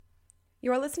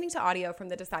You are listening to audio from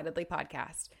the Decidedly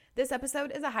podcast. This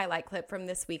episode is a highlight clip from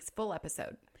this week's full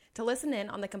episode. To listen in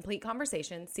on the complete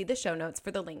conversation, see the show notes for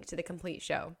the link to the complete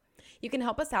show. You can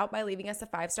help us out by leaving us a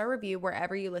 5-star review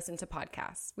wherever you listen to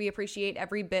podcasts. We appreciate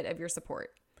every bit of your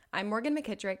support. I'm Morgan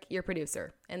McKittrick, your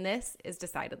producer, and this is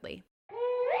Decidedly.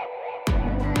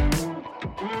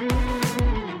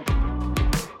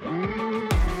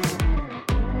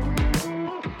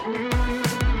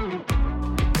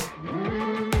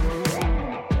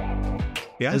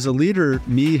 Yeah. As a leader,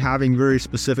 me having very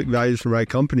specific values for my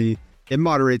company, it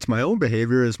moderates my own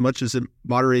behavior as much as it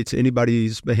moderates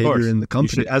anybody's behavior in the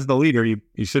company. As the leader, you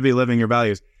should be living your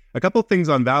values. A couple things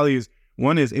on values.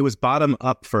 One is it was bottom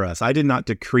up for us. I did not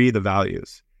decree the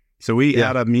values. So we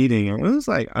had a meeting, and it was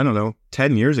like,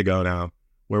 10 years ago now,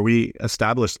 where we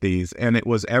established these, and it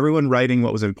was everyone writing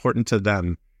what was important to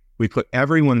them. We put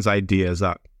everyone's ideas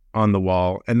up on the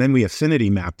wall, and then we affinity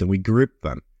mapped and we grouped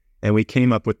them. And we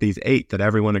came up with these 8 that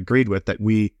everyone agreed with that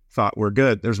we thought were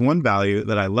good. There's one value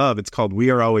that I love. It's called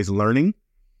we are always learning.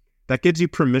 That gives you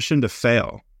permission to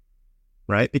fail,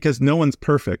 right? Because no one's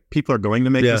perfect. People are going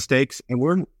to make mistakes. And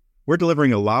we're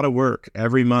delivering a lot of work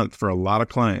every month for a lot of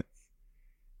clients.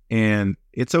 And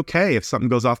it's okay if something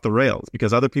goes off the rails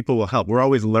because other people will help. We're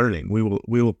always learning. We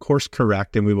will course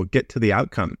correct and we will get to the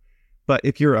outcome. But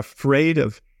if you're afraid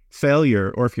of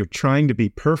failure or if you're trying to be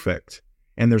perfect,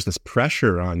 and there's this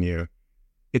pressure on you,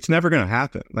 it's never going to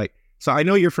happen. So I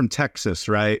know you're from Texas,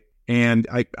 right? And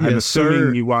I'm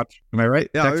assuming you watch, am I right?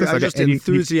 Yeah, Texas? I just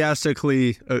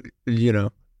enthusiastically,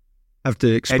 have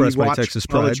to express my Texas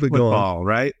pride. But football,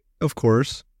 right? Of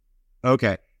course.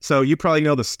 Okay. So you probably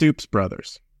know the Stoops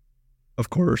brothers. Of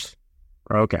course.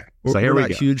 Okay. So here we go. We're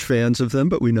not huge fans of them,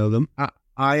 but we know them.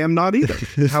 I am not either.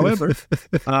 However,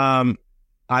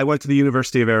 I went to the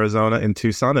University of Arizona in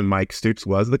Tucson, and Mike Stoops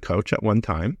was the coach at one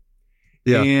time.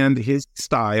 Yeah. And his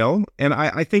style, and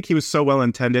I think he was so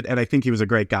well-intended, and I think he was a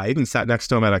great guy. I even sat next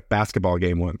to him at a basketball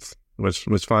game once, which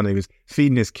was fun. He was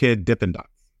feeding his kid Dippin' Dots.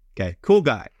 Okay, cool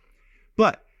guy.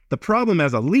 But the problem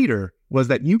as a leader was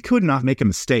that you could not make a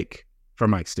mistake for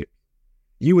Mike Stoops.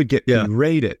 You would get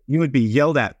berated. You would be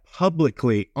yelled at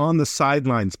publicly on the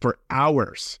sidelines for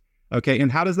hours. Okay,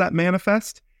 and how does that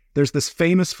manifest? There's this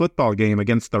famous football game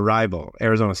against the rival,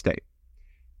 Arizona State.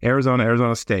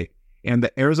 Arizona State. And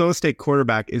the Arizona State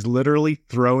quarterback is literally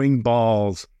throwing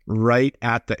balls right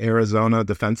at the Arizona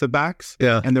defensive backs.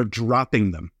 Yeah. And they're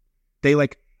dropping them. They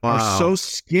are so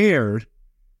scared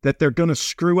that they're going to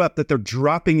screw up that they're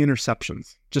dropping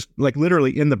interceptions. Just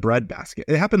literally in the breadbasket.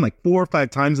 It happened 4 or 5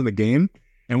 times in the game.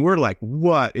 And we're like,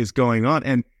 what is going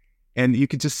on? And you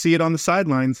could just see it on the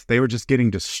sidelines. They were just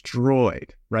getting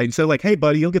destroyed, right? And so hey,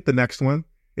 buddy, you'll get the next one.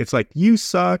 It's you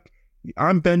suck.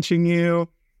 I'm benching you.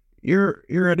 You're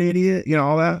an idiot.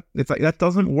 All that. It's that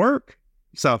doesn't work.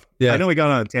 So I know we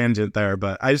got on a tangent there,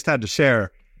 but I just had to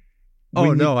share.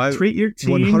 I treat your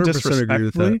team 100% agree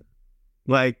with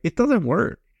that. It doesn't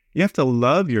work. You have to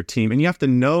love your team, and you have to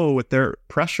know what their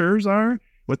pressures are,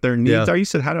 what their needs are. You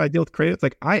said, how do I deal with creative?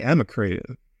 I am a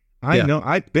creative. I know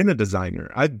I've been a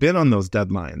designer. I've been on those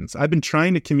deadlines. I've been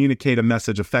trying to communicate a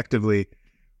message effectively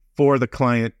for the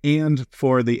client and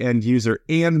for the end user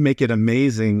and make it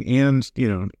amazing and,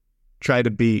 try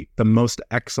to be the most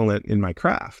excellent in my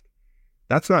craft.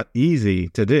 That's not easy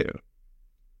to do.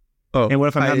 Oh, and what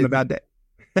if I'm having a bad day?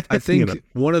 I think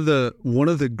one of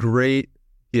the great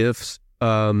gifts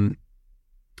one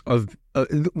of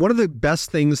the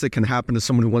best things that can happen to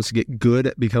someone who wants to get good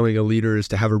at becoming a leader is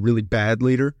to have a really bad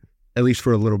leader, at least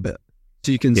for a little bit.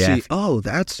 So you can see,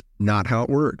 that's not how it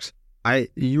works.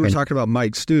 You were talking about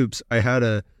Mike Stoops. I had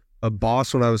a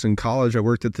boss when I was in college. I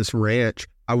worked at this ranch.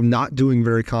 I was not doing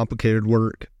very complicated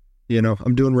work.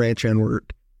 I'm doing ranch hand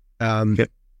work.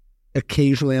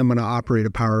 Occasionally I'm going to operate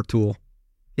a power tool.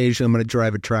 Occasionally I'm going to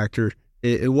drive a tractor.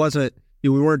 It wasn't, we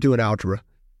weren't doing algebra.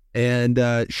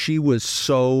 And she was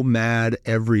so mad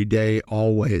every day,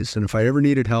 always. And if I ever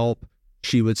needed help,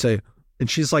 she would say, and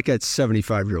she's like a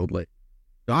 75-year-old lady,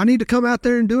 I need to come out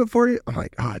there and do it for you. I'm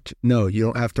like, no, you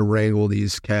don't have to wrangle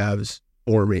these calves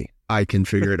for me. I can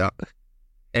figure it out.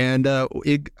 And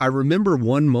I remember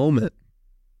one moment,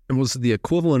 it was the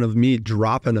equivalent of me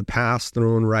dropping a pass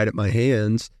thrown right at my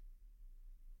hands.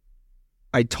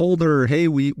 I told her, hey,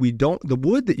 the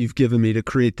wood that you've given me to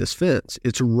create this fence,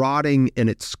 it's rotting and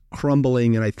it's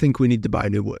crumbling and I think we need to buy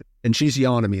new wood. And she's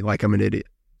yelling at me like I'm an idiot.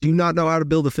 Do you not know how to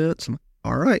build a fence? I'm like,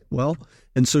 all right, well.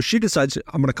 And so she decides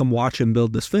I'm going to come watch him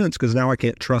build this fence because now I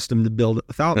can't trust him to build it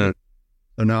without me.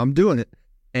 So now I'm doing it.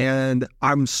 And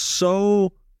I'm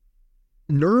so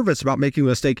nervous about making a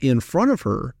mistake in front of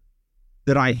her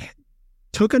that I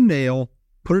took a nail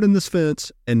put it in this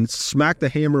fence and smack the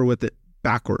hammer with it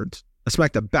backwards. I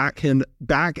smacked the back end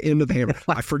of the hammer.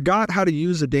 I forgot how to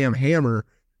use a damn hammer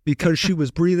because she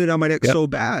was breathing on my neck so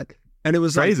bad. And it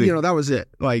was crazy. Like, that was it.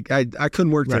 Like I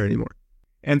couldn't work there anymore.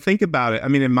 And think about it. I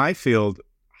mean, in my field,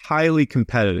 highly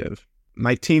competitive.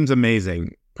 My team's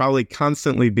amazing, probably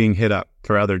constantly being hit up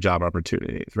for other job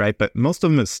opportunities, right? But most of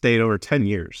them have stayed over 10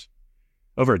 years,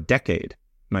 over a decade,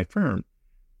 my firm,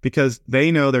 because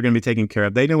they know they're going to be taken care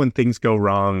of. They know when things go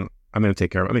wrong, I'm going to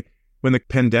take care of it. I mean, when the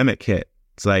pandemic hit,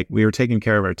 it's like we were taking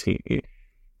care of our team.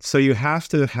 So you have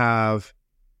to have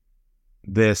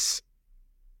this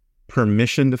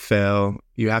permission to fail.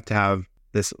 You have to have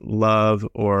this love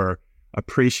or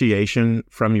appreciation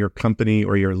from your company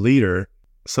or your leader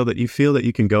so that you feel that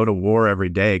you can go to war every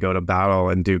day, go to battle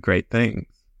and do great things,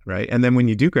 right? And then when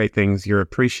you do great things, you're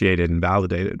appreciated and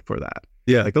validated for that.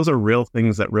 Yeah. Like those are real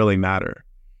things that really matter.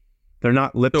 They're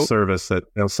not lip service that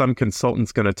some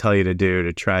consultant's going to tell you to do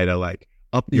to try to like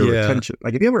up your retention.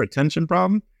 Like if you have a retention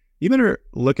problem, you better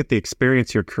look at the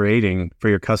experience you're creating for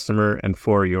your customer and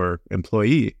for your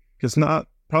employee, because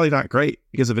probably not great.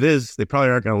 Because if it is, they probably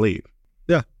aren't going to leave.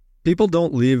 Yeah. People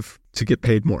don't leave to get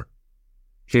paid more.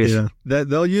 Yeah.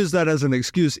 They'll use that as an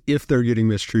excuse if they're getting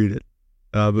mistreated.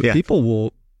 But people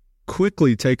will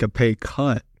quickly take a pay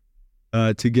cut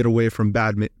to get away from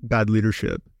bad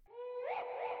leadership.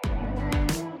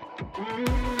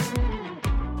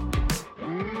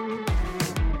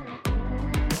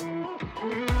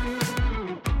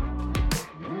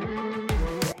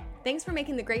 Thanks for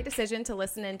making the great decision to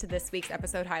listen in to this week's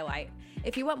episode highlight.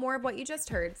 If you want more of what you just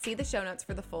heard, see the show notes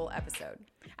for the full episode.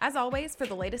 As always, for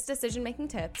the latest decision-making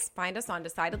tips, find us on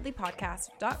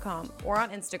decidedlypodcast.com or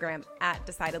on Instagram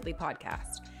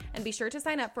 @decidedlypodcast. And be sure to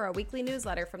sign up for our weekly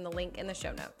newsletter from the link in the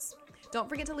show notes. Don't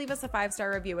forget to leave us a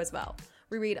 5-star review as well.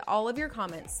 We read all of your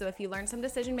comments, so if you learned some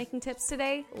decision-making tips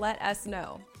today, let us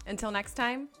know. Until next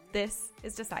time, this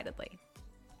is Decidedly.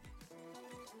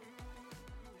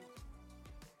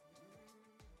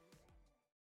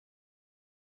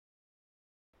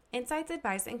 Insights,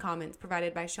 advice, and comments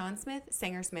provided by Sean Smith,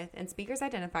 Sanger Smith, and speakers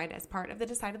identified as part of the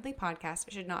Decidedly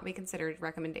podcast should not be considered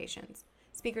recommendations.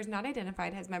 Speakers not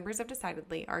identified as members of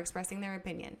Decidedly are expressing their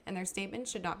opinion, and their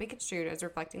statements should not be construed as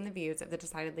reflecting the views of the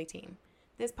Decidedly team.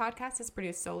 This podcast is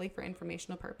produced solely for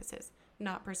informational purposes,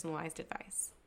 not personalized advice.